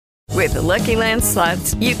With the Lucky Land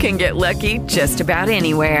Slots, you can get lucky just about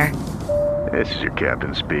anywhere. This is your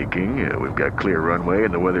captain speaking. We've got clear runway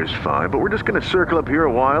and the weather's fine, but we're just going to circle up here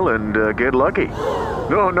a while and get lucky.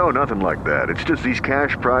 No, nothing like that. It's just these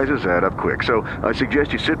cash prizes add up quick. So I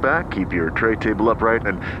suggest you sit back, keep your tray table upright,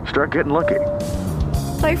 and start getting lucky.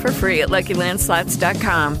 Play for free at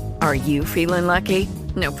LuckyLandSlots.com. Are you feeling lucky?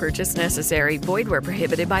 No purchase necessary. Void where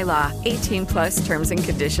prohibited by law. 18 plus terms and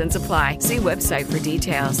conditions apply. See website for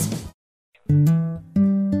details.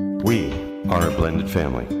 We are a blended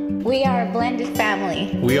family. We are a blended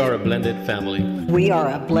family. We are a blended family. We are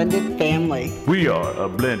a blended family. We are a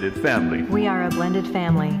blended family. We are a blended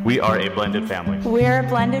family. We are a blended family. We are a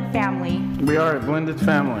blended family. We are a blended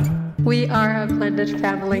family. We are a blended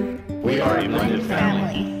family. We are a blended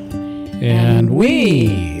family. And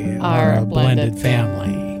we are a blended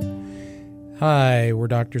family. Hi, we're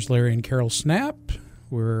Doctors Larry and Carol Snap.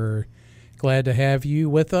 We're glad to have you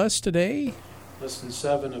with us today. Lesson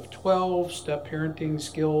 7 of 12, Step Parenting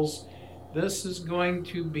Skills. This is going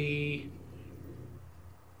to be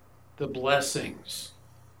the blessings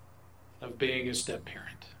of being a step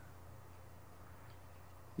parent.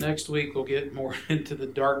 Next week, we'll get more into the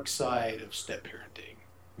dark side of step parenting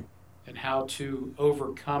and how to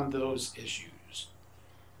overcome those issues.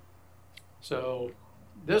 So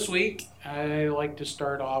this week, I like to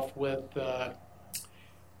start off with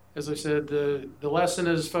as I said, the lesson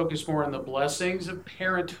is focused more on the blessings of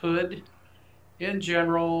parenthood in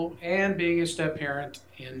general and being a step parent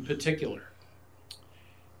in particular.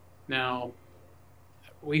 Now,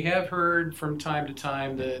 we have heard from time to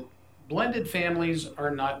time that blended families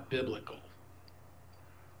are not biblical.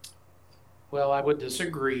 Well, I would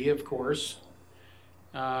disagree, of course.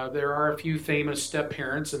 There are a few famous step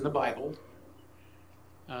parents in the Bible.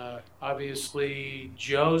 Obviously,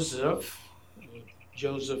 Joseph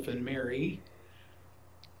and Mary.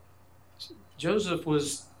 Joseph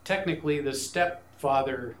was technically the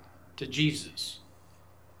stepfather to Jesus,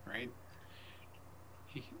 right?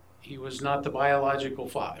 He was not the biological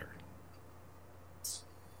father.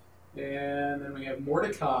 And then we have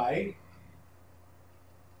Mordecai,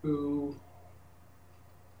 who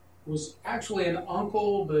was actually an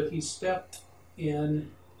uncle, but he stepped in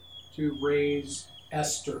to raise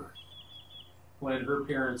Esther when her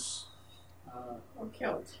parents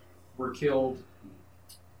were killed.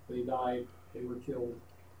 They died. They were killed.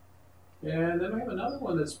 And then we have another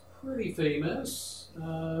one that's pretty famous,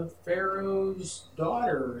 Pharaoh's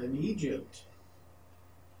daughter in Egypt.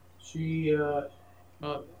 She,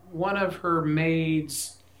 one of her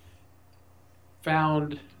maids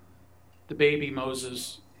found the baby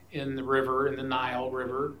Moses in the river, in the Nile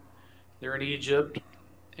River. They're in Egypt,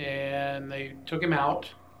 and they took him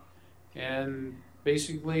out, and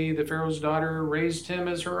basically, the Pharaoh's daughter raised him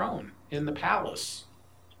as her own in the palace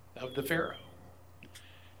of the Pharaoh.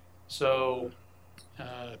 So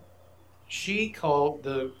the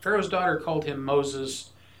Pharaoh's daughter called him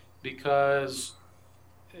Moses because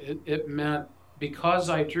it meant,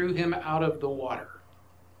 because I drew him out of the water.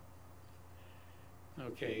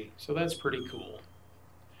 Okay, so that's pretty cool.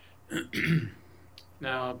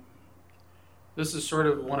 Now, this is sort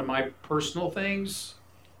of one of my personal things.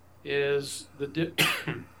 Is the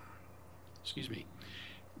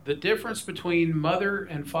the difference between mother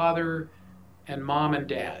and father and mom and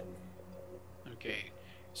dad. Okay,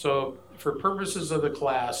 so for purposes of the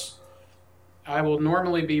class, I will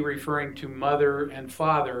normally be referring to mother and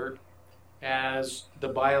father as the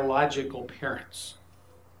biological parents,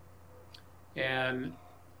 and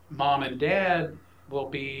mom and dad will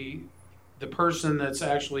be the person that's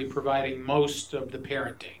actually providing most of the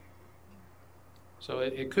parenting. So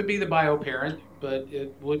it could be the bio parent, but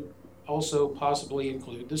it would also possibly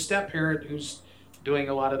include the step parent who's doing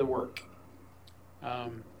a lot of the work.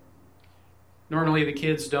 Normally the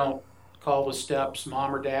kids don't call the steps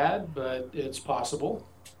mom or dad, but it's possible,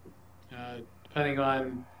 depending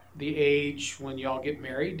on the age when y'all get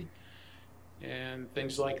married and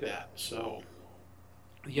things like that. So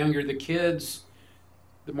the younger the kids,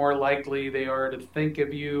 the more likely they are to think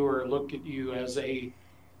of you or look at you as a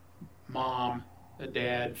mom, a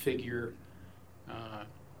dad figure.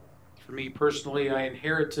 For me personally, I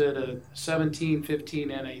inherited a 17,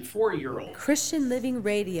 15, and a 4-year-old. Christian Living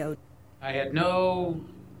Radio. I had no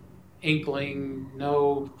inkling,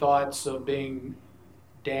 no thoughts of being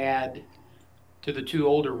dad to the 2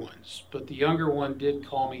 older ones, but the younger one did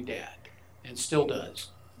call me dad, and still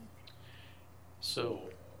does. So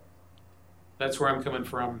that's where I'm coming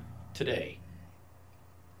from today.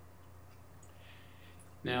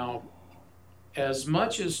 Now, as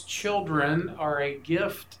much as children are a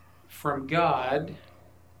gift from God,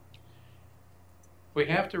 we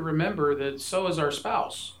have to remember that so is our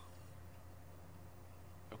spouse.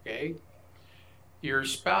 Okay? Your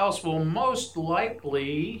spouse will most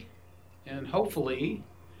likely and hopefully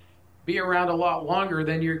be around a lot longer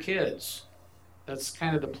than your kids. That's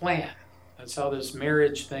kind of the plan. That's how this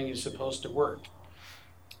marriage thing is supposed to work.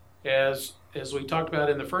 As we talked about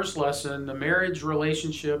in the first lesson, the marriage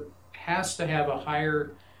relationship has to have a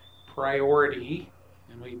higher priority,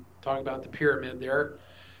 and we talked about the pyramid there,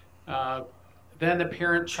 than the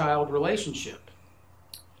parent-child relationship.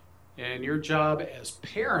 And your job as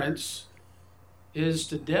parents is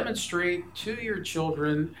to demonstrate to your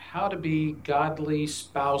children how to be godly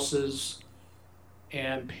spouses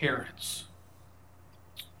and parents.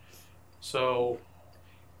 So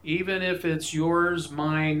even if it's yours,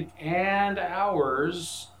 mine, and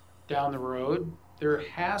ours down the road, there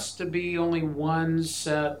has to be only one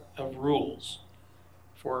set of rules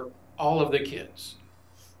for all of the kids.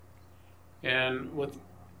 And with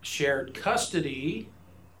shared custody,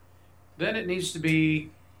 then it needs to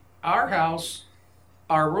be our house,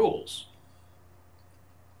 our rules.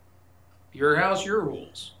 Your house, your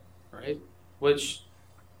rules, right? Which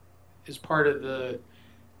is part of the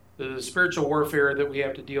spiritual warfare that we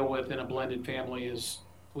have to deal with in a blended family. Is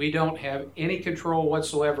we don't have any control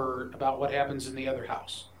whatsoever about what happens in the other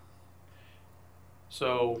house.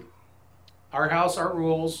 So our house, our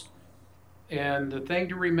rules, and the thing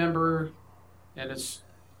to remember, and it's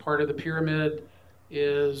part of the pyramid,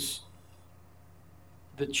 is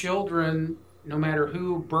the children, no matter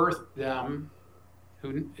who birthed them,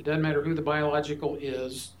 it doesn't matter who the biological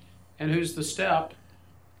is and who's the step,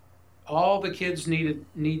 all the kids need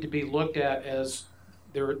to be looked at as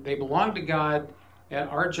they belong to God, and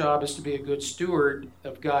our job is to be a good steward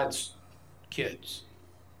of God's kids.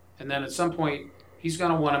 And then at some point, He's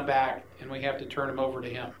going to want them back, and we have to turn them over to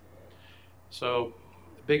Him. So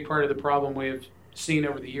a big part of the problem we've seen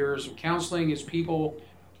over the years of counseling is people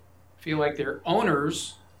feel like they're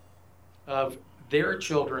owners of their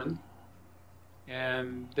children,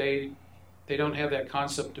 and they don't have that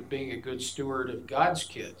concept of being a good steward of God's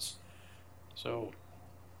kids. So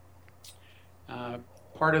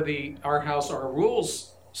part of the our house, our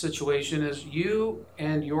rules situation is you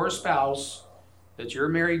and your spouse that you're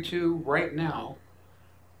married to right now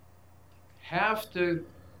have to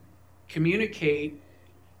communicate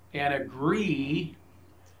and agree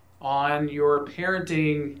on your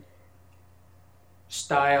parenting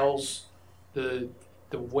styles, the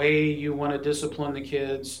way you want to discipline the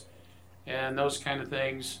kids, and those kind of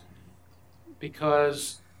things.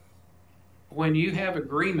 Because when you have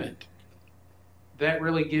agreement, that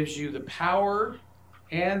really gives you the power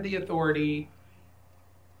and the authority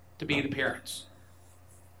to be the parents.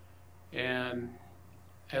 And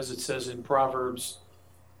as it says in Proverbs,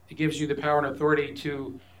 it gives you the power and authority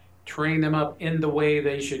to train them up in the way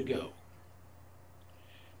they should go.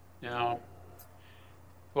 Now,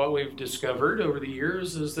 what we've discovered over the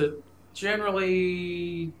years is that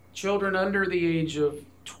generally children under the age of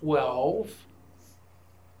 12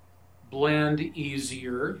 blend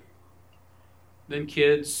easier than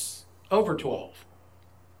kids over 12.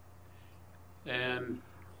 And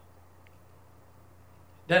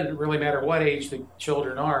it doesn't really matter what age the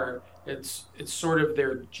children are, it's sort of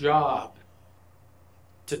their job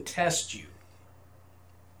to test you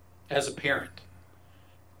as a parent.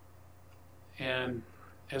 And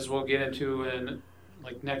as we'll get into in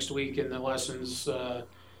like next week in the lessons,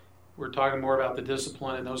 we're talking more about the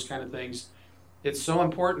discipline and those kind of things. It's so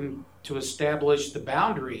important to establish the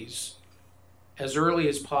boundaries as early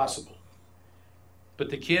as possible. But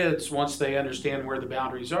the kids, once they understand where the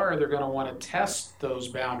boundaries are, they're going to want to test those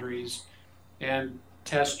boundaries and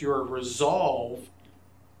test your resolve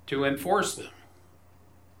to enforce them.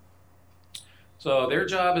 So their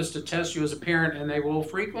job is to test you as a parent, and they will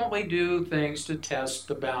frequently do things to test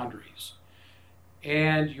the boundaries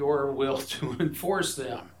and your will to enforce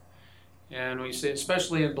them. And we say,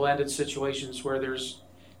 especially in blended situations where there's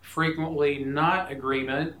frequently not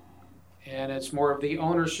agreement and it's more of the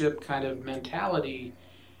ownership kind of mentality,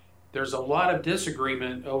 there's a lot of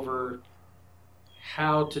disagreement over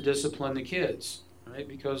how to discipline the kids, right?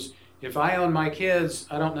 Because if I own my kids,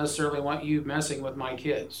 I don't necessarily want you messing with my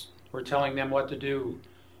kids or telling them what to do,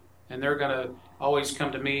 and they're going to always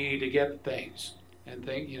come to me to get things and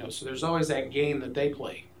think, so there's always that game that they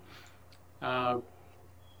play.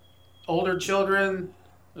 Older children,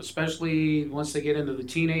 especially once they get into the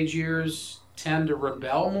teenage years, tend to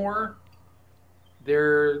rebel more.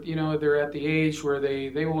 They're at the age where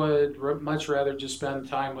they would much rather just spend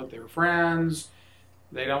time with their friends.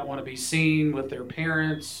 They don't want to be seen with their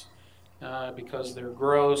parents because they're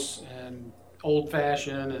gross and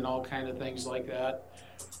old-fashioned and all kind of things like that.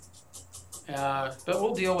 But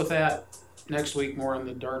we'll deal with that next week more on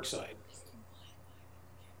the dark side.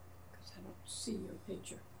 Because I don't see your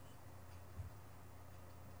picture.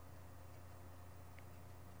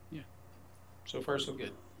 Yeah. So far, so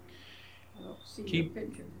good. I don't see your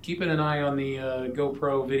picture. Keeping an eye on the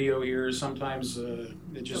GoPro video here. Sometimes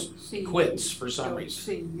it just quits for some reason.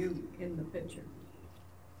 See you in the picture.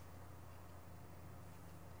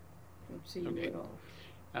 Don't see you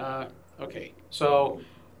at all. Okay, so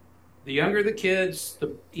the younger the kids,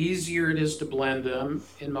 the easier it is to blend them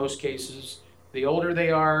in most cases. The older they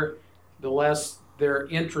are, the less they're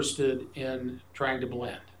interested in trying to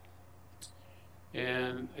blend.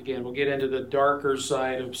 And again, we'll get into the darker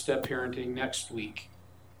side of step parenting next week.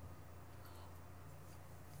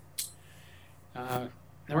 Now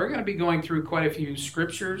we're going to be going through quite a few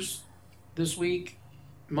scriptures this week.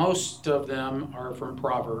 Most of them are from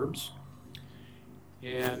Proverbs.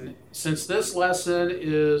 And since this lesson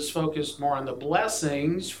is focused more on the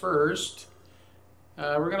blessings first,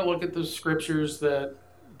 we're going to look at the scriptures that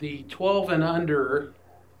the 12 and under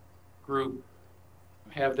group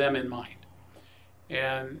have them in mind.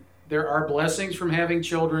 And there are blessings from having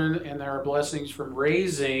children, and there are blessings from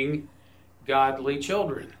raising godly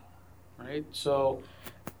children, right? So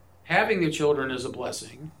having the children is a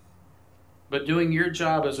blessing, but doing your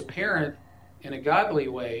job as a parent in a godly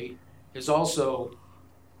way is also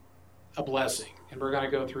a blessing. And we're going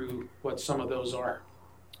to go through what some of those are.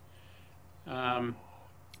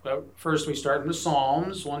 But first we start in the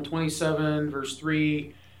Psalms, 127, verse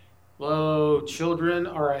 3. Lo, children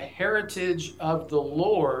are a heritage of the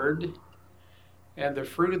Lord, and the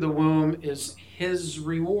fruit of the womb is his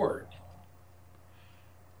reward.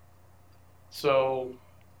 So,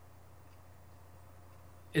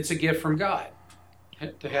 it's a gift from God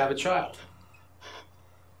to have a child.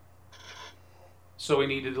 So we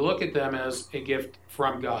need to look at them as a gift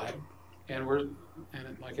from God. And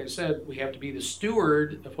like I said, we have to be the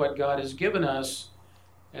steward of what God has given us,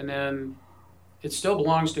 and then it still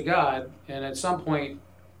belongs to God, and at some point,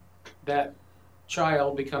 that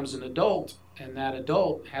child becomes an adult, and that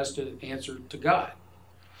adult has to answer to God.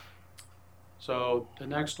 So the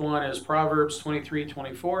next one is Proverbs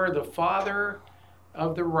 23:24. The father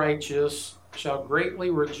of the righteous shall greatly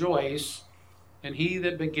rejoice, and he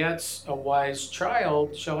that begets a wise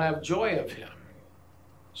child shall have joy of him.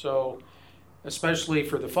 So, especially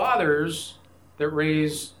for the fathers that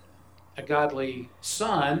raise a godly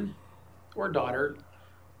son or daughter,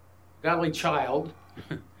 godly child,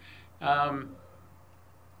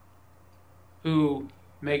 who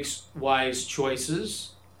makes wise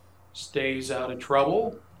choices, stays out of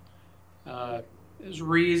trouble, is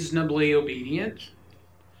reasonably obedient,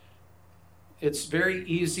 it's very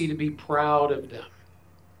easy to be proud of them.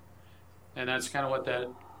 And that's kind of what that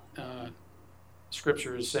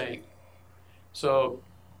scripture is saying. So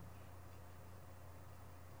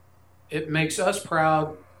it makes us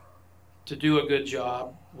proud to do a good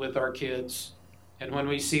job with our kids. And when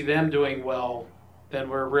we see them doing well, then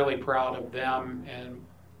we're really proud of them. And,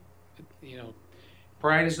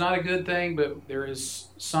 pride is not a good thing, but there is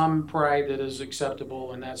some pride that is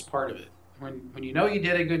acceptable, and that's part of it. When you know you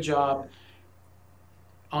did a good job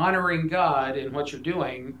honoring God in what you're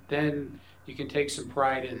doing, then you can take some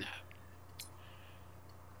pride in that.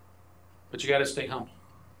 But you got to stay humble.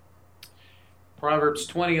 Proverbs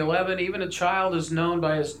 20:11, even a child is known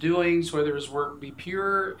by his doings, whether his work be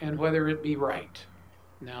pure and whether it be right.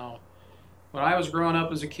 Now, when I was growing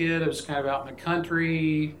up as a kid, I was kind of out in the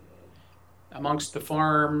country, amongst the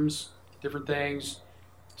farms, different things.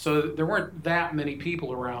 So there weren't that many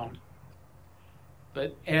people around.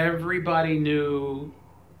 But everybody knew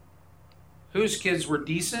whose kids were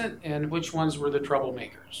decent and which ones were the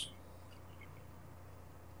troublemakers.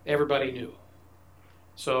 Everybody knew.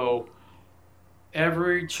 So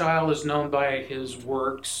every child is known by his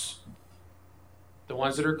works. The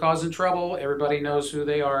ones that are causing trouble, everybody knows who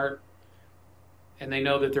they are, and they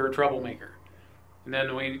know that they're a troublemaker. And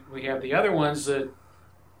then we have the other ones that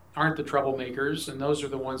aren't the troublemakers, and those are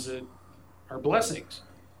the ones that are blessings,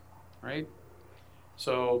 right?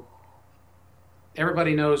 So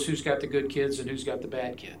everybody knows who's got the good kids and who's got the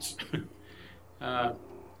bad kids.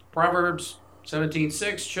 Proverbs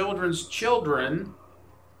 17:6, children's children,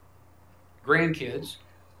 grandkids,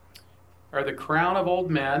 are the crown of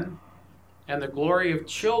old men, and the glory of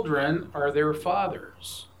children are their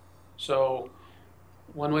fathers. So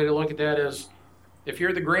one way to look at that is, if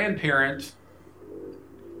you're the grandparent,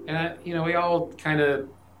 and we all kind of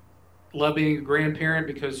love being a grandparent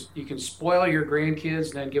because you can spoil your grandkids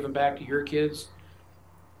and then give them back to your kids.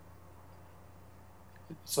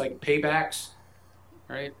 It's like paybacks,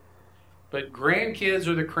 right? But grandkids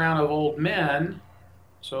are the crown of old men.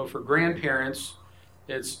 So for grandparents,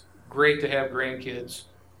 it's great to have grandkids.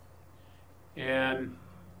 And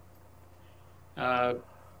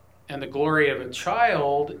the glory of a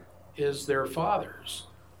child is their fathers.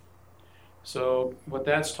 So what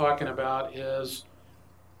that's talking about is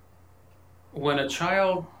when a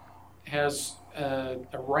child has a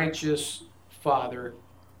righteous father,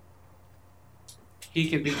 he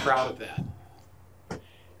can be proud of that.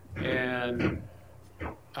 And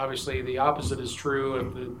obviously the opposite is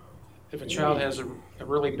true. If a child has a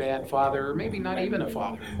really bad father, or maybe not even a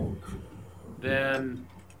father, then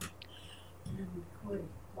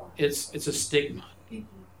it's a stigma.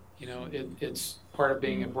 You know, it's part of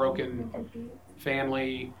being a broken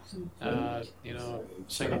family,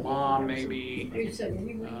 single mom maybe,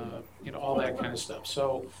 all that kind of stuff.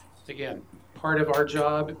 So again, part of our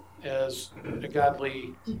job as a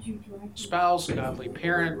godly spouse, a godly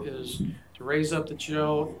parent, is to raise up the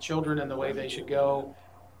children in the way they should go.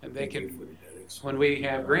 And they can, when we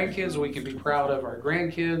have grandkids, we can be proud of our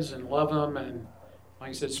grandkids and love them and, like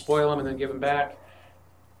I said, spoil them and then give them back.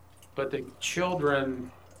 But the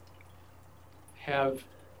children have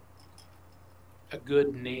a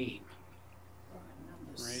good name,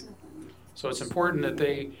 right? So it's important that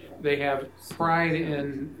they have pride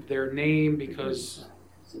in their name because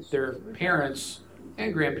their parents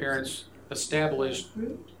and grandparents established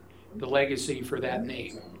the legacy for that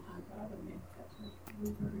name.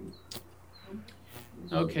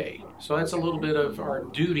 Okay, so that's a little bit of our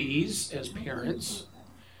duties as parents.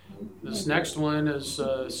 This next one is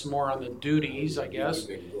some more on the duties, I guess.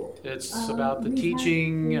 It's about the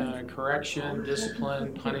teaching, correction,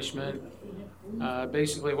 discipline, punishment.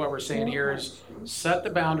 Basically what we're saying here is set the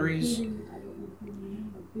boundaries,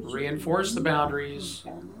 reinforce the boundaries,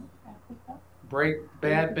 break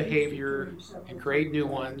bad behavior and create new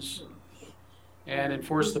ones, and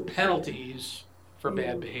enforce the penalties for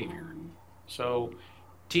bad behavior. So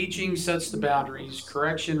teaching sets the boundaries,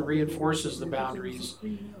 correction reinforces the boundaries,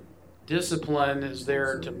 discipline is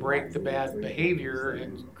there to break the bad behavior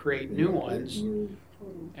and create new ones,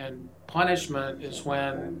 and punishment is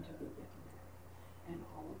when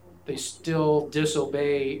they still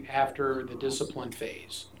disobey after the discipline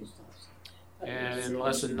phase. And in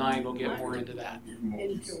lesson 9 we'll get more into that.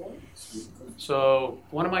 So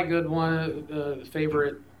one of my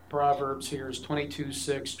favorite Proverbs here is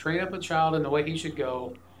 22:6. Train up a child in the way he should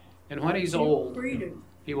go, and when he's old,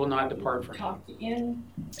 he will not depart from it.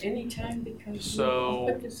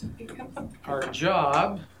 So our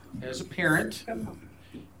job as a parent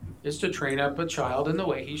is to train up a child in the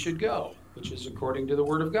way he should go, which is according to the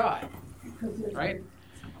Word of God, right?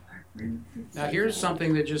 Now here's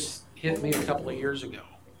something that just hit me a couple of years ago.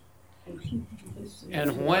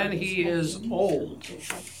 And when he is old,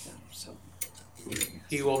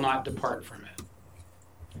 he will not depart from it.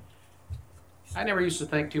 I never used to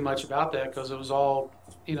think too much about that because it was all,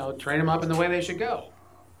 train them up in the way they should go.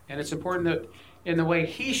 And it's important that in the way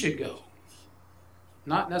he should go,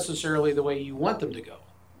 not necessarily the way you want them to go.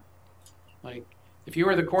 Like, if you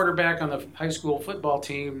were the quarterback on the high school football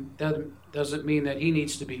team, that doesn't mean that he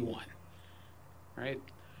needs to be one, right?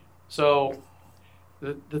 So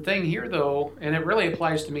the thing here, though, and it really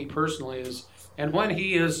applies to me personally, is, and when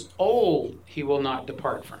he is old, he will not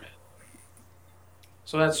depart from it.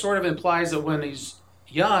 So that sort of implies that when he's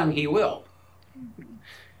young, he will,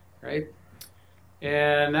 right?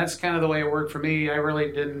 And that's kind of the way it worked for me. I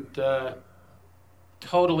really didn't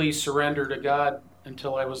totally surrender to God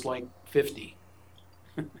until I was like 50.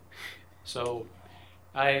 So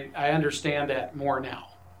I understand that more now.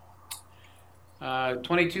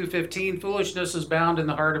 22:15, foolishness is bound in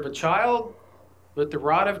the heart of a child, but the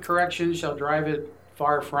rod of correction shall drive it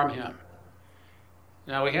far from him.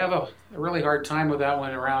 Now we have a really hard time with that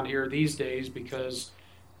one around here these days, because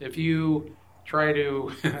if you try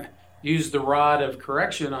to use the rod of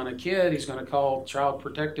correction on a kid, he's going to call Child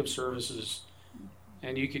Protective Services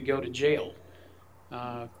and you could go to jail.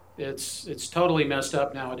 It's totally messed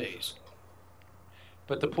up nowadays.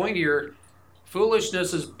 But the point here,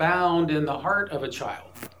 foolishness is bound in the heart of a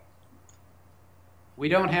child. We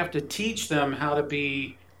don't have to teach them how to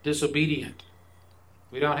be disobedient.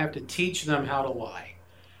 We don't have to teach them how to lie.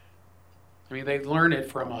 I mean, they learn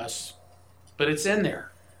it from us, but it's in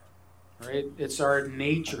there, right? It's our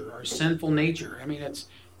nature, our sinful nature. I mean, it's,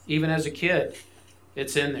 even as a kid,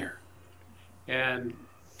 it's in there. And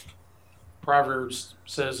Proverbs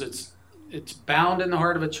says it's bound in the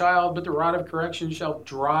heart of a child, but the rod of correction shall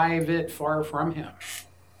drive it far from him.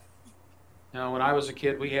 Now, when I was a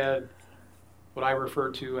kid, we had what I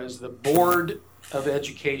refer to as the Board of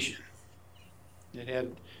Education. It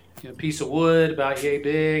had a piece of wood about yay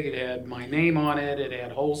big. It had my name on it. It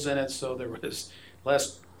had holes in it, so there was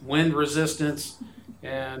less wind resistance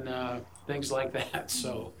and things like that.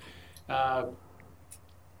 So, and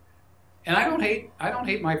I don't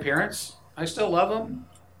hate my parents. I still love them.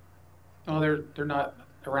 Oh, they're not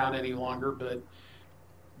around any longer, but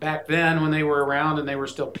back then when they were around and they were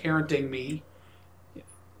still parenting me,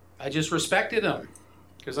 I just respected them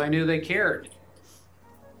because I knew they cared.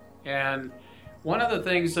 And one of the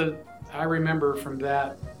things that I remember from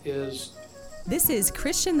that is this is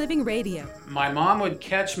Christian Living Radio. My mom would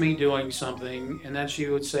catch me doing something, and then she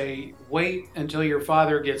would say, wait until your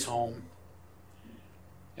father gets home.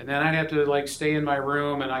 And then I'd have to stay in my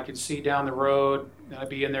room, and I could see down the road, and I'd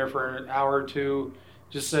be in there for an hour or two,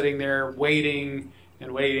 just sitting there waiting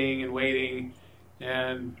and waiting and waiting,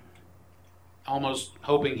 and almost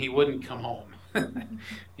hoping he wouldn't come home,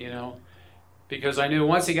 because I knew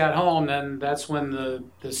once he got home, then that's when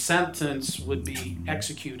the sentence would be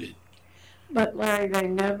executed. But Larry, they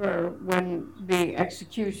never, when the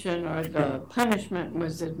execution or the punishment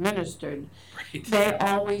was administered, right. They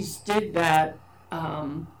always did that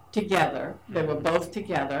together. They were both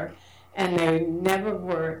together, and they never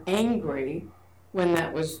were angry when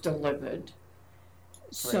that was delivered.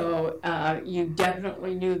 So you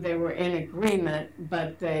definitely knew they were in agreement,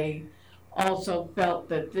 but they also felt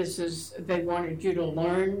that they wanted you to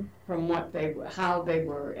learn from how they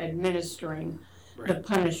were administering the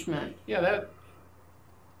punishment. Yeah,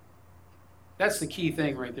 that's the key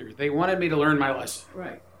thing right there. They wanted me to learn my lesson.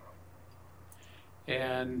 Right.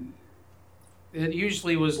 And it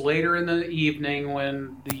usually was later in the evening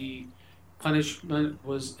when the punishment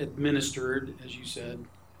was administered, as you said.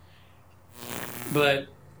 But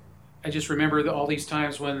I just remember all these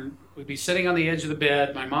times when we'd be sitting on the edge of the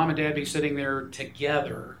bed, my mom and dad be sitting there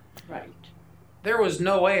together. Right. There was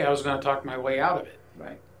no way I was going to talk my way out of it.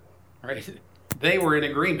 Right. They were in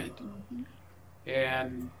agreement. Mm-hmm.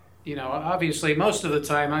 And, obviously most of the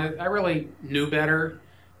time I really knew better,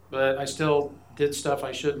 but I still did stuff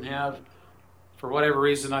I shouldn't have. For whatever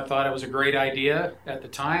reason, I thought it was a great idea at the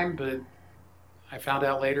time, but I found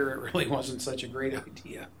out later it really wasn't such a great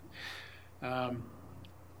idea.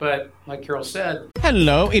 But like Carol said...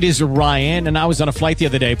 Hello, it is Ryan, and I was on a flight the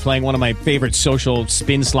other day playing one of my favorite social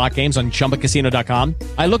spin slot games on ChumbaCasino.com.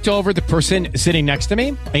 I looked over at the person sitting next to me,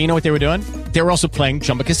 and you know what they were doing? They were also playing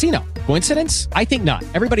Chumba Casino. Coincidence? I think not.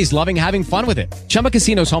 Everybody's loving having fun with it. Chumba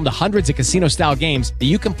Casino is home to hundreds of casino-style games that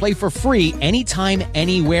you can play for free anytime,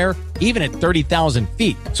 anywhere, even at 30,000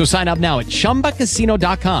 feet. So sign up now at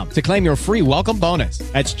ChumbaCasino.com to claim your free welcome bonus.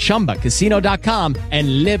 That's ChumbaCasino.com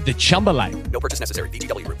and live the Chumba life. No purchase necessary.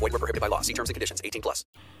 VGW. Void where prohibited by law. See terms and conditions. 18+.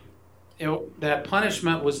 That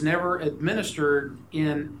punishment was never administered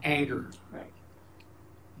in anger. Right.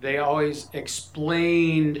 They always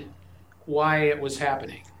explained why it was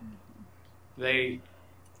happening. They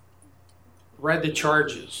read the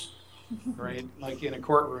charges, right? Like in a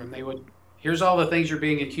courtroom, they would, here's all the things you're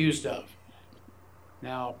being accused of.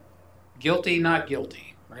 Now, guilty, not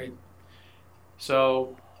guilty, right?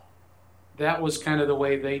 So that was kind of the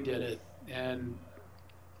way they did it. And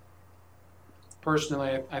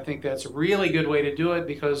personally, I think that's a really good way to do it,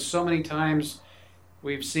 because so many times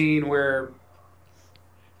we've seen where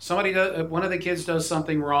one of the kids does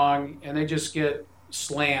something wrong and they just get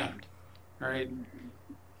slammed, right?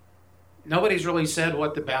 Nobody's really said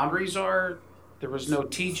what the boundaries are. There was no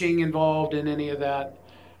teaching involved in any of that.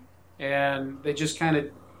 And they just kind of,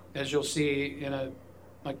 as you'll see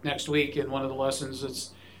like next week in one of the lessons, it's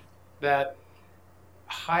that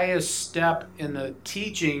highest step in the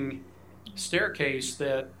teaching staircase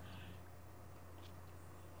that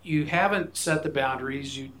you haven't set the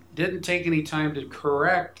boundaries, you didn't take any time to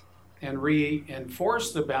correct and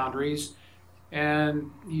reinforce the boundaries,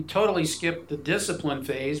 and you totally skipped the discipline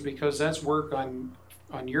phase because that's work on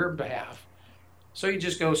your behalf. So you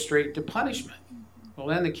just go straight to punishment. Well,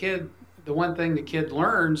 then the one thing the kid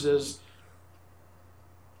learns is,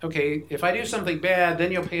 okay, if I do something bad,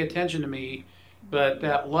 then you'll pay attention to me, but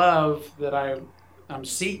that love that I'm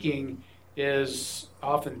seeking is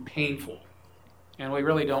often painful, and we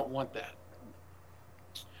really don't want that.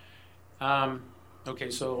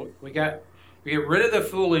 Okay, so we get rid of the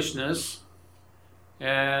foolishness,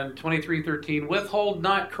 and 23:13, withhold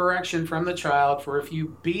not correction from the child, for if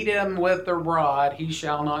you beat him with the rod, he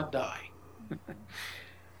shall not die.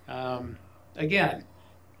 Again,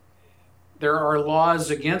 there are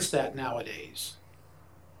laws against that nowadays.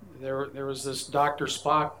 There was this Dr.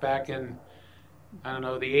 Spock back in I don't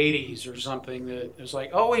know, the 80s or something that is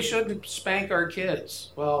like, oh, we shouldn't spank our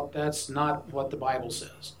kids. Well, that's not what the Bible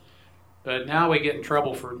says. But now we get in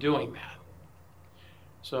trouble for doing that.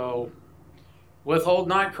 So, withhold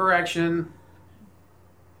not correction.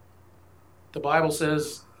 The Bible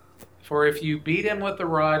says, for if you beat him with the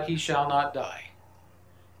rod, he shall not die.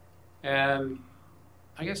 And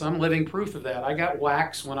I guess I'm living proof of that. I got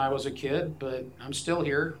whacks when I was a kid, but I'm still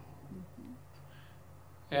here.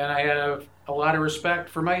 And I have a lot of respect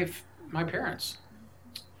for my parents.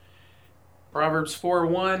 Proverbs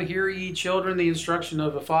 4:1, hear ye children the instruction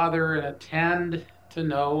of a father, and attend to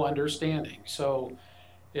know understanding. So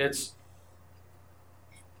it's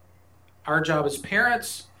our job as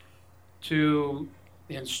parents to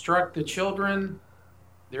instruct the children.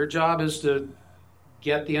 Their job is to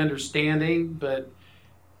get the understanding, but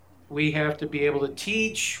we have to be able to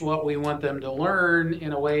teach what we want them to learn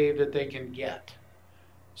in a way that they can get.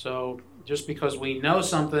 So just because we know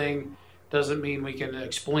something doesn't mean we can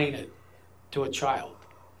explain it to a child.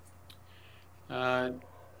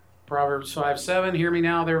 Proverbs 5:7, hear me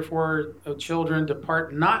now, therefore, O children,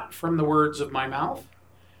 depart not from the words of my mouth.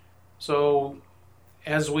 So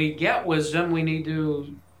as we get wisdom, we need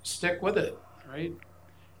to stick with it, right?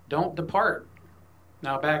 Don't depart.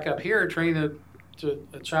 Now back up here, train a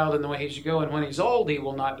child in the way he should go, and when he's old, he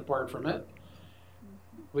will not depart from it.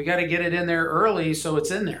 We got to get it in there early so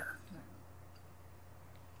it's in there.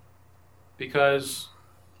 Because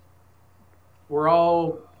we're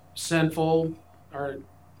all sinful, or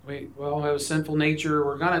we all have a sinful nature,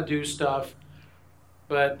 we're going to do stuff,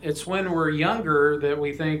 but it's when we're younger that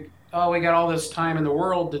we think, oh, we got all this time in the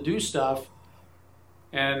world to do stuff,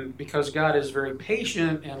 and because God is very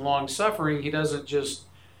patient and long-suffering, he doesn't just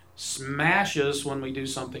smash us when we do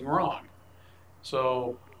something wrong.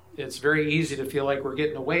 So it's very easy to feel like we're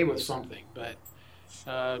getting away with something, but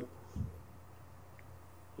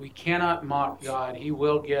we cannot mock God. He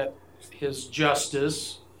will get his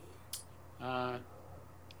justice.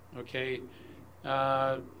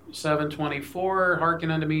 7:24,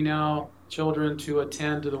 hearken unto me now, children, to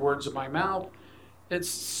attend to the words of my mouth. It's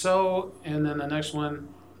so, and then the next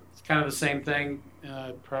one, it's kind of the same thing.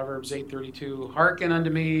 Proverbs 8:32, hearken unto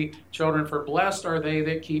me, children, for blessed are they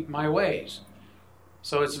that keep my ways.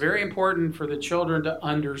 So it's very important for the children to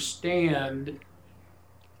understand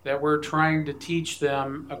that we're trying to teach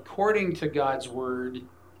them according to God's word.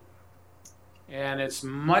 And it's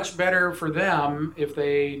much better for them if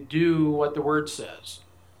they do what the word says.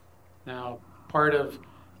 Now, part of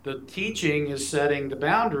the teaching is setting the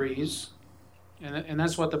boundaries, and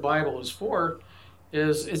that's what the Bible is for,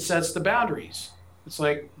 is it sets the boundaries. It's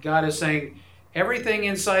like God is saying, everything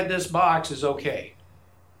inside this box is okay.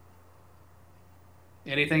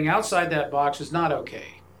 Anything outside that box is not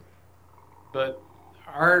okay. But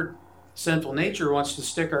our sinful nature wants to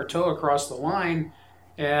stick our toe across the line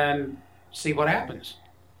and see what happens.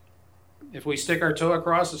 If we stick our toe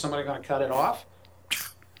across, is somebody going to cut it off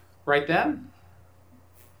right then?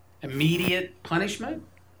 Immediate punishment?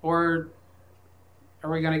 Or are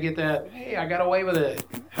we going to get that, hey, I got away with it?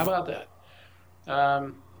 How about that?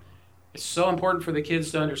 It's so important for the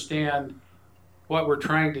kids to understand what we're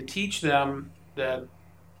trying to teach them, that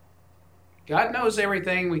God knows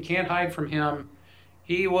everything. We can't hide from him.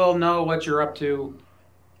 He will know what you're up to,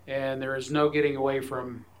 and there is no getting away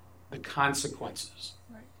from the consequences.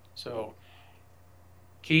 Right. So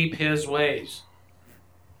keep his ways.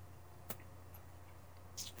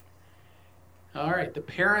 All right, the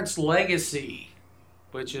parent's legacy,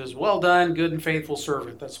 which is well done, good and faithful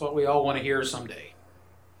servant. That's what we all want to hear someday.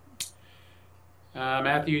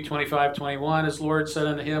 Matthew 25:21, his Lord said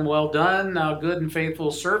unto him, well done, thou good and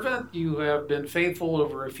faithful servant. You have been faithful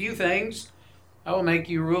over a few things. I will make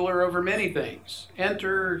you ruler over many things.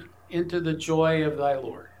 Enter into the joy of thy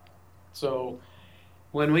Lord. So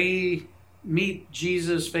when we meet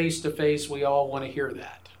Jesus face to face, we all want to hear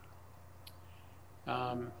that.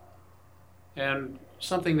 And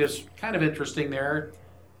something that's kind of interesting there,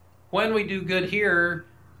 when we do good here,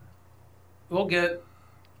 we'll get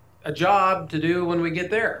a job to do when we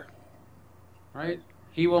get there, right?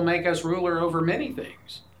 He will make us ruler over many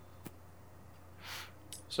things.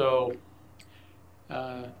 So,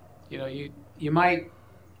 you might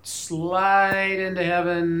slide into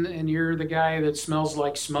heaven and you're the guy that smells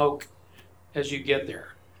like smoke as you get there.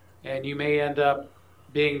 And you may end up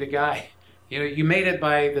being the guy, you made it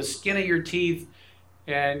by the skin of your teeth,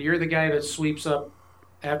 and you're the guy that sweeps up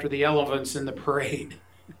after the elephants in the parade,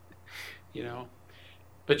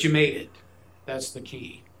 But you made it. That's the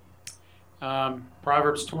key.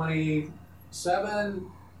 Proverbs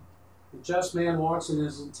 27, the just man walks in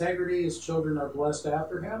his integrity, his children are blessed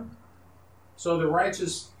after him. So the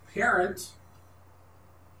righteous parent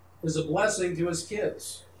is a blessing to his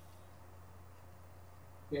kids.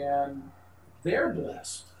 And they're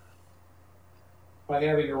blessed by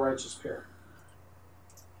having a righteous parent.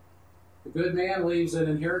 The good man leaves an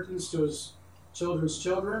inheritance to his children's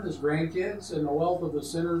children, his grandkids, and the wealth of the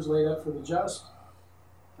sinners laid up for the just.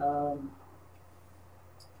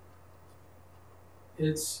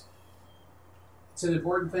 It's an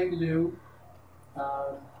important thing to do.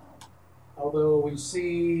 Although we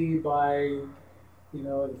see by,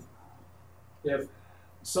 if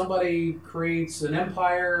somebody creates an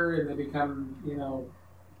empire and they become,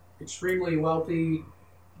 extremely wealthy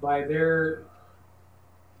by their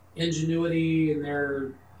ingenuity and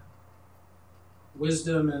their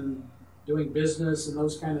wisdom and doing business and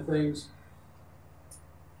those kind of things,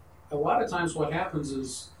 a lot of times what happens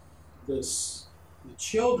is the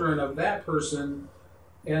children of that person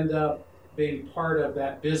end up being part of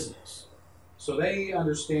that business. So they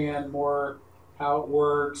understand more how it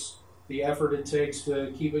works, the effort it takes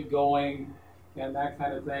to keep it going, and that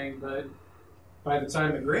kind of thing. But by the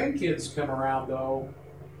time the grandkids come around, though,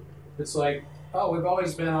 it's like, oh, we've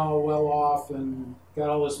always been all well off and got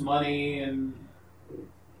all this money, and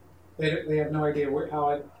they have no idea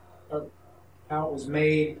how it was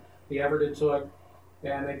made, the effort it took,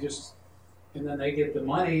 and then they get the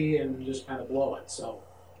money and just kind of blow it. So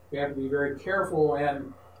we have to be very careful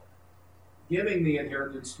in giving the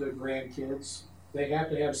inheritance to the grandkids. They have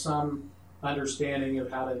to have some understanding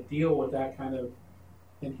of how to deal with that kind of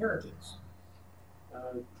inheritance.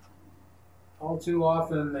 All too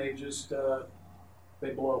often, they just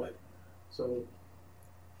they blow it. So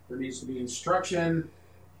there needs to be instruction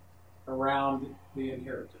around the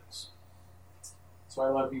inheritance. That's why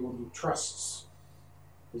a lot of people do trusts,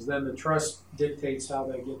 because then the trust dictates how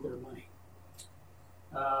they get their money.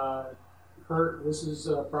 This is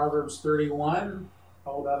Proverbs 31,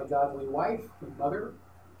 all about a godly wife and mother.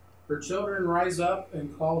 Her children rise up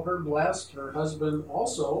and call her blessed, her husband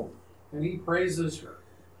also, and he praises her.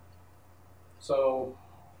 So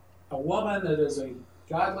a woman that is a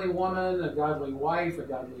godly woman, a godly wife, a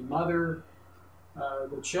godly mother,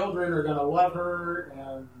 the children are going to love her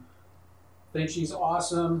and think she's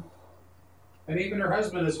awesome. And even her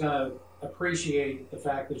husband is going to appreciate the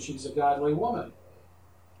fact that she's a godly woman.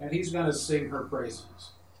 And he's going to sing her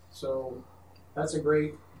praises. So that's a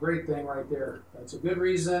great thing right there. That's a good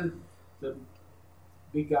reason to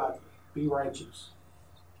be godly, be righteous.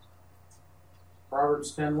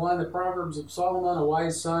 Proverbs 10:1, the Proverbs of Solomon, a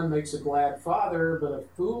wise son makes a glad father, but a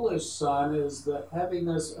foolish son is the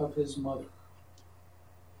heaviness of his mother.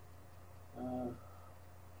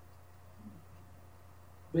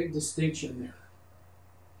 Big distinction there.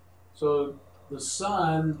 So the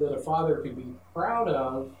son that a father can be proud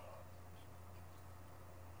of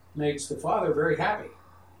makes the father very happy.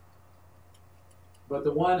 But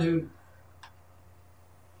the one who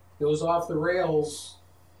goes off the rails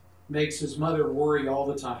makes his mother worry all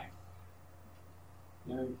the time.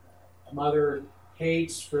 A mother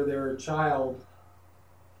hates for their child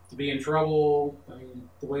to be in trouble. I mean,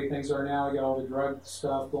 the way things are now, you got all the drug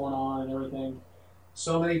stuff going on and everything.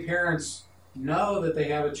 So many parents know that they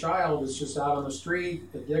have a child that's just out on the street,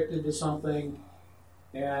 addicted to something,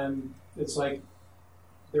 and it's like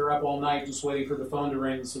they're up all night just waiting for the phone to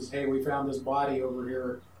ring and says, hey, we found this body over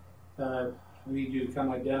here. We need you to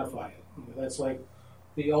come identify it. That's like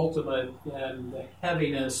the ultimate and the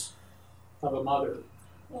heaviness of a mother.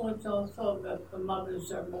 Well, it's also that the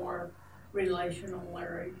mothers are more relational,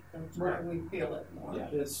 Larry. That's why we feel it more. Yeah,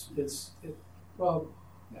 well,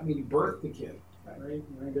 I mean, you birth the kid, right?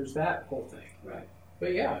 I mean, there's that whole thing. Right.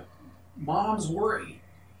 But yeah, moms worry.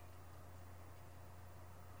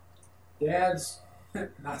 Dads,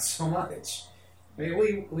 not so much. I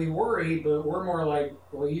mean, we worry, but we're more like,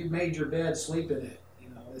 well, you made your bed, sleep in it.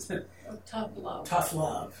 Tough love. Tough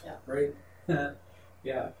love, yeah. Right?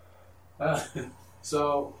 Yeah.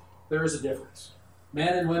 So there is a difference.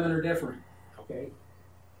 Men and women are different, okay?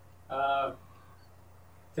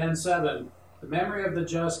 10:7, the memory of the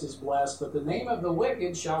just is blessed, but the name of the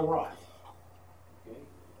wicked shall rot. Okay?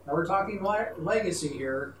 Now we're talking legacy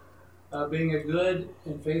here, being a good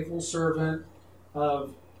and faithful servant,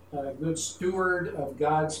 of a good steward of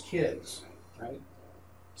God's kids, right?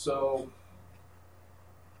 So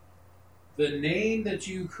the name that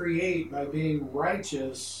you create by being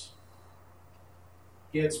righteous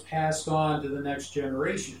gets passed on to the next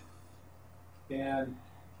generation. And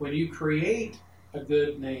when you create a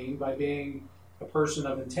good name by being a person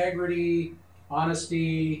of integrity,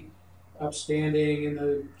 honesty, upstanding in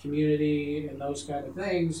the community, and those kind of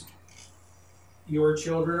things, your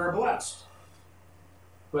children are blessed.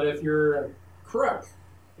 But if you're crook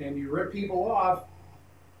and you rip people off,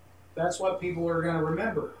 that's what people are going to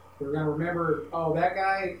remember. They're going to remember, oh, that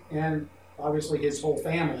guy and obviously his whole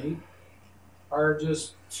family are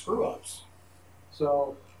just screw-ups.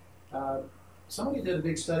 So somebody did a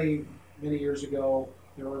big study many years ago.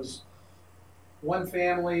 There was one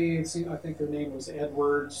family, I think their name was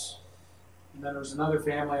Edwards, and then there was another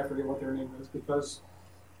family, I forget what their name was, because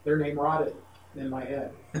their name rotted in my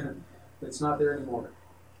head. It's not there anymore.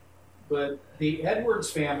 But the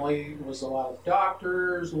Edwards family was a lot of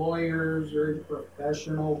doctors, lawyers, very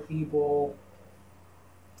professional people,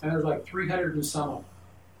 and there's like 300 and some of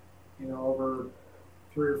them, over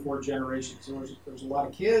 3 or 4 generations. There was a lot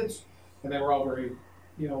of kids, and they were all very,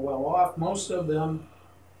 well off, most of them.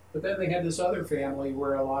 But then they had this other family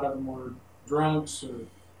where a lot of them were drunks or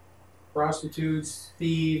prostitutes,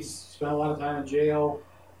 thieves, spent a lot of time in jail.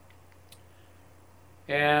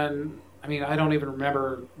 And, I don't even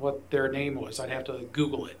remember what their name was. I'd have to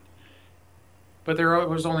Google it. But there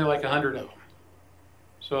was only like 100 of them.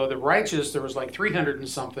 So the righteous, there was like 300 and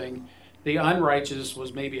something. The unrighteous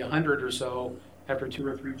was maybe 100 or so after 2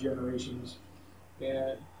 or 3 generations.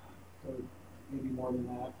 Or maybe more than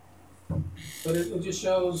that. But it just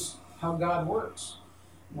shows how God works.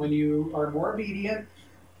 When you are more obedient,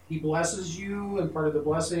 He blesses you, and part of the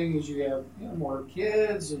blessing is you have more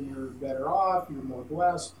kids, and you're better off, you're more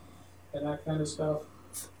blessed, and that kind of stuff.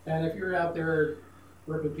 And if you're out there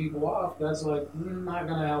ripping people off, that's like not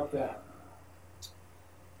going to help that.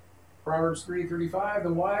 Proverbs 3:35,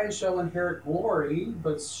 the wise shall inherit glory,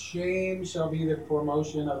 but shame shall be the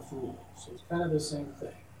promotion of fools. So it's kind of the same thing.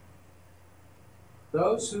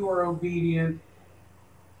 Those who are obedient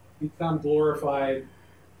become glorified.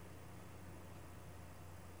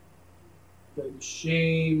 The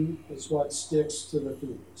shame is what sticks to the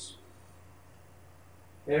fools.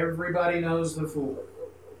 Everybody knows the fool.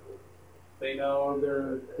 They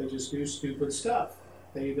know they just do stupid stuff.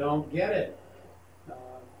 They don't get it.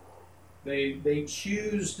 They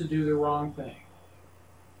choose to do the wrong thing.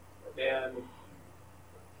 And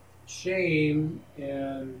shame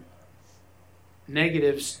and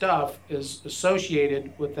negative stuff is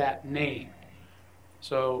associated with that name.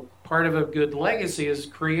 So part of a good legacy is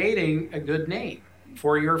creating a good name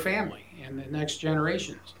for your family and the next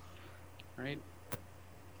generations, right?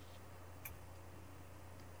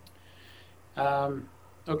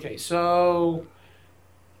 Okay, so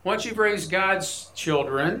once you've raised God's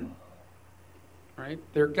children, right?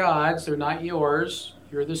 They're God's, they're not yours.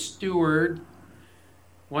 You're the steward.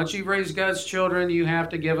 Once you've raised God's children, you have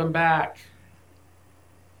to give them back.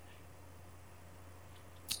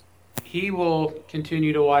 He will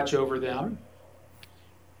continue to watch over them,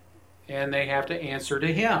 and they have to answer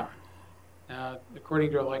to Him.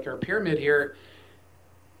 According to our pyramid here,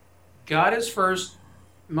 God is first,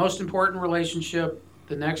 most important relationship.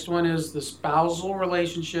 The next one is the spousal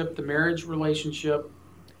relationship, the marriage relationship.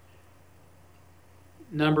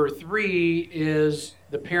 Number 3 is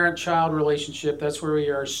the parent-child relationship. That's where we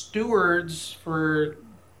are stewards for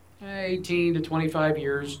 18 to 25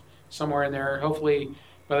 years, somewhere in there. Hopefully,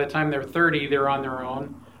 by the time they're 30, they're on their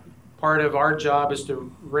own. Part of our job is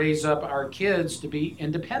to raise up our kids to be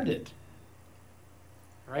independent,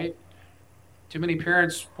 right? Too many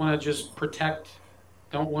parents want to just protect,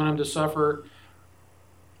 don't want them to suffer.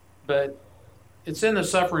 But it's in the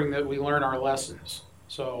suffering that we learn our lessons.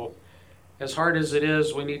 So as hard as it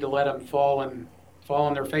is, we need to let them fall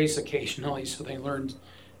on their face occasionally so they learn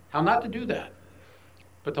how not to do that.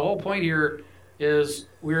 But the whole point here is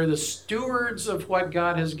we're the stewards of what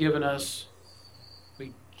God has given us.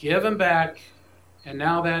 We give them back, and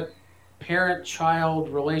now that parent-child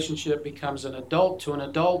relationship becomes an adult to an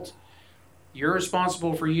adult. You're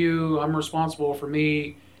responsible for you, I'm responsible for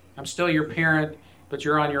me. I'm still your parent, but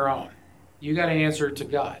you're on your own. You got to answer to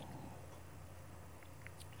God.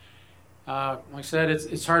 Like I said,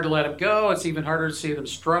 it's hard to let them go. It's even harder to see them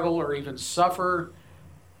struggle or even suffer.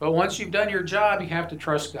 But once you've done your job, you have to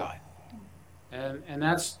trust God. And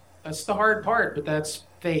that's the hard part, but that's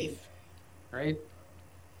faith, right?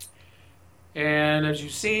 And as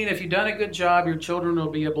you've seen, if you've done a good job, your children will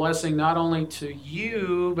be a blessing not only to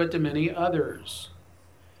you, but to many others.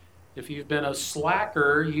 If you've been a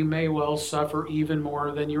slacker, you may well suffer even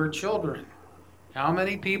more than your children. How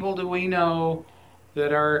many people do we know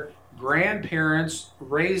that are grandparents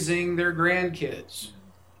raising their grandkids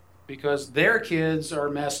because their kids are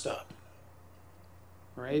messed up,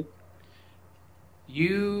 right?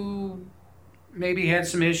 You maybe had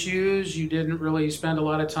some issues. You didn't really spend a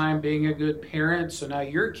lot of time being a good parent, so now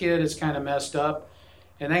your kid is kind of messed up,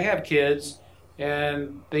 and they have kids,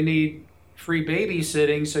 and they need free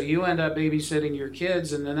babysitting, so you end up babysitting your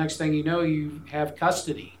kids, and the next thing you know, you have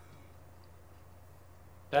custody.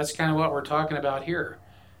 That's kind of what we're talking about here.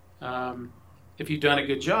 If you've done a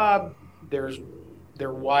good job, they're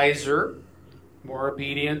wiser, more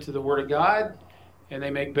obedient to the Word of God, and they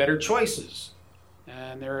make better choices.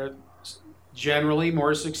 And they're generally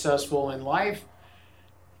more successful in life,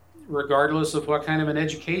 regardless of what kind of an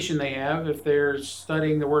education they have. If they're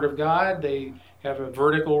studying the Word of God, they have a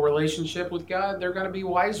vertical relationship with God, they're going to be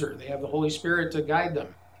wiser. They have the Holy Spirit to guide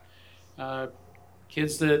them.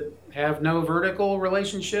 Kids that have no vertical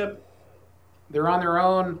relationship, they're on their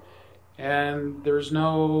own, and there's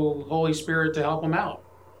no Holy Spirit to help them out.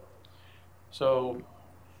 So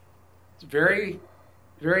it's very,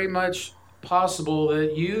 very much possible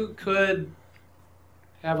that you could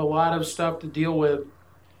have a lot of stuff to deal with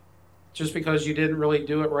just because you didn't really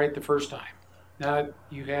do it right the first time. Now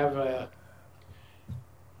you have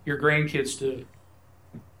your grandkids to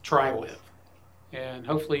try with, and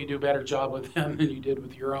hopefully you do a better job with them than you did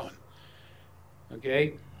with your own.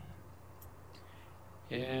 Okay?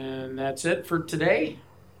 And that's it for today.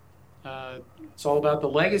 It's all about the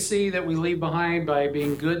legacy that we leave behind by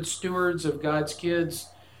being good stewards of God's kids.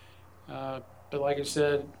 But like I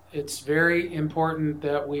said, it's very important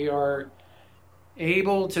that we are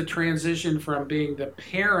able to transition from being the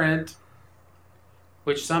parent,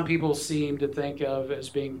 which some people seem to think of as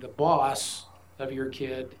being the boss of your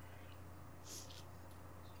kid.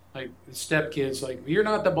 Like the stepkids, like, you're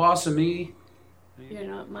not the boss of me. You're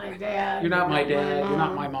not my dad. You're not my dad. My You're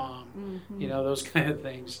not my mom. Mm-hmm. You know, those kind of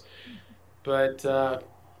things. But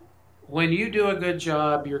when you do a good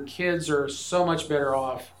job, your kids are so much better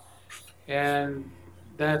off. And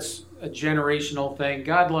that's a generational thing.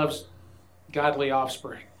 God loves godly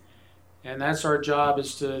offspring. And that's our job,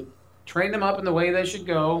 is to train them up in the way they should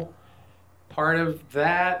go. Part of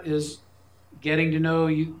that is getting to know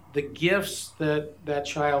the gifts that that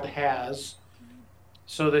child has,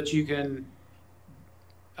 so that you can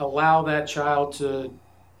allow that child to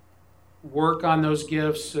work on those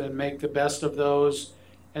gifts and make the best of those,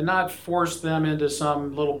 and not force them into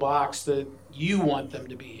some little box that you want them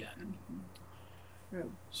to be in.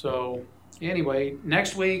 So anyway,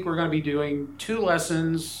 next week we're going to be doing 2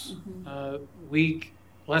 lessons week,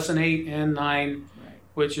 lesson 8 and 9,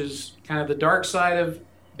 which is kind of the dark side of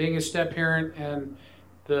being a step parent, and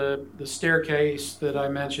the staircase that I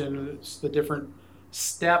mentioned. It's the different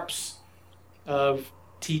steps of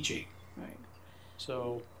teaching. Right.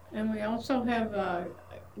 So. And we also have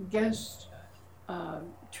guest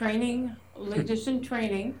training, leaders in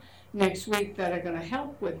training next week that are going to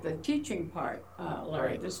help with the teaching part,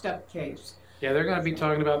 Larry, the step case. Yeah, they're going to be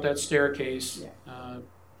talking about that staircase. Yeah.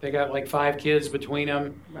 They got like 5 kids between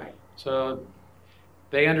them. Right. So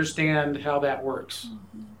they understand how that works.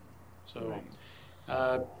 Mm-hmm. So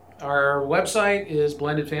our website is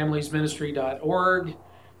blendedfamiliesministry.org.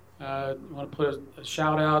 I want to put a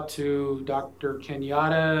shout out to Dr.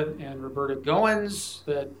 Kenyatta and Roberta Goins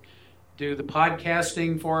that do the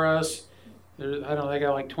podcasting for us. I don't know, they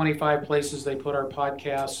got like 25 places they put our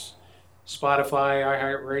podcasts, Spotify,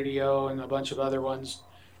 iHeartRadio, and a bunch of other ones.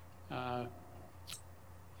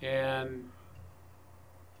 And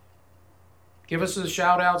give us a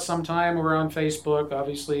shout out sometime. We're on Facebook.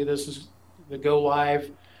 Obviously, this is the go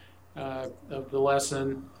live of the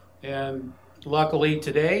lesson. And luckily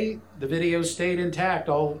today, the video stayed intact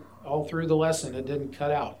all through the lesson. It didn't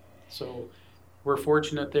cut out. So we're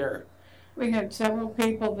fortunate there. We had several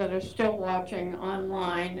people that are still watching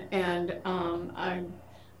online, and I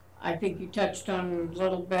think you touched on it a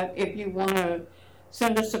little bit. If you want to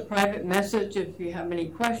send us a private message, if you have any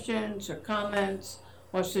questions or comments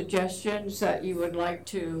or suggestions that you would like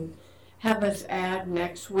to have us add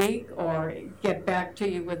next week or get back to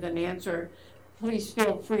you with an answer, please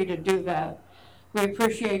feel free to do that. We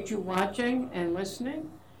appreciate you watching and listening,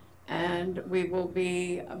 and we will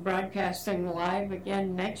be broadcasting live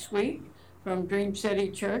again next week from Dream City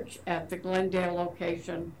Church at the Glendale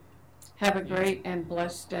location. Have a great and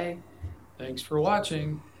blessed day. Thanks for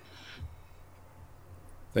watching.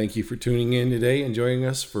 Thank you for tuning in today and joining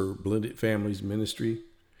us for Blended Families Ministry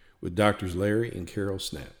with Drs. Larry and Carol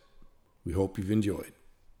Snap. We hope you've enjoyed.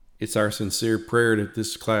 It's our sincere prayer that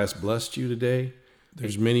this class blessed you today.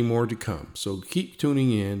 There's many more to come, so keep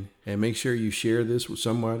tuning in and make sure you share this with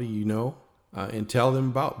somebody you know and tell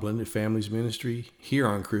them about Blended Families Ministry here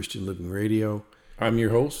on Christian Living Radio. I'm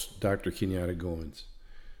your host, Dr. Kenyatta Goins,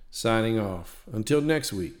 signing off. Until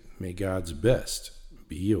next week, may God's best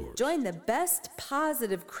be yours. Join the best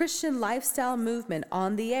positive Christian lifestyle movement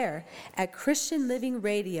on the air at Christian Living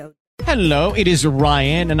Radio. Hello, it is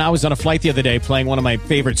Ryan, and I was on a flight the other day playing one of my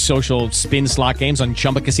favorite social spin slot games on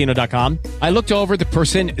ChumbaCasino.com. I looked over at the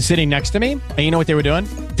person sitting next to me, and you know what they were doing?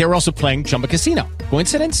 They were also playing Chumba Casino.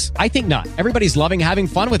 Coincidence? I think not. Everybody's loving having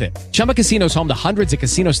fun with it. Chumba Casino is home to hundreds of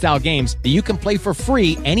casino-style games that you can play for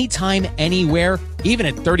free anytime, anywhere, even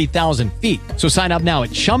at 30,000 feet. So sign up now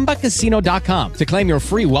at ChumbaCasino.com to claim your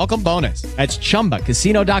free welcome bonus. That's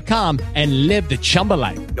ChumbaCasino.com and live the Chumba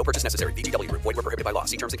life. No purchase necessary. VGW. Void where prohibited by law.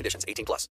 See terms and conditions. 18+.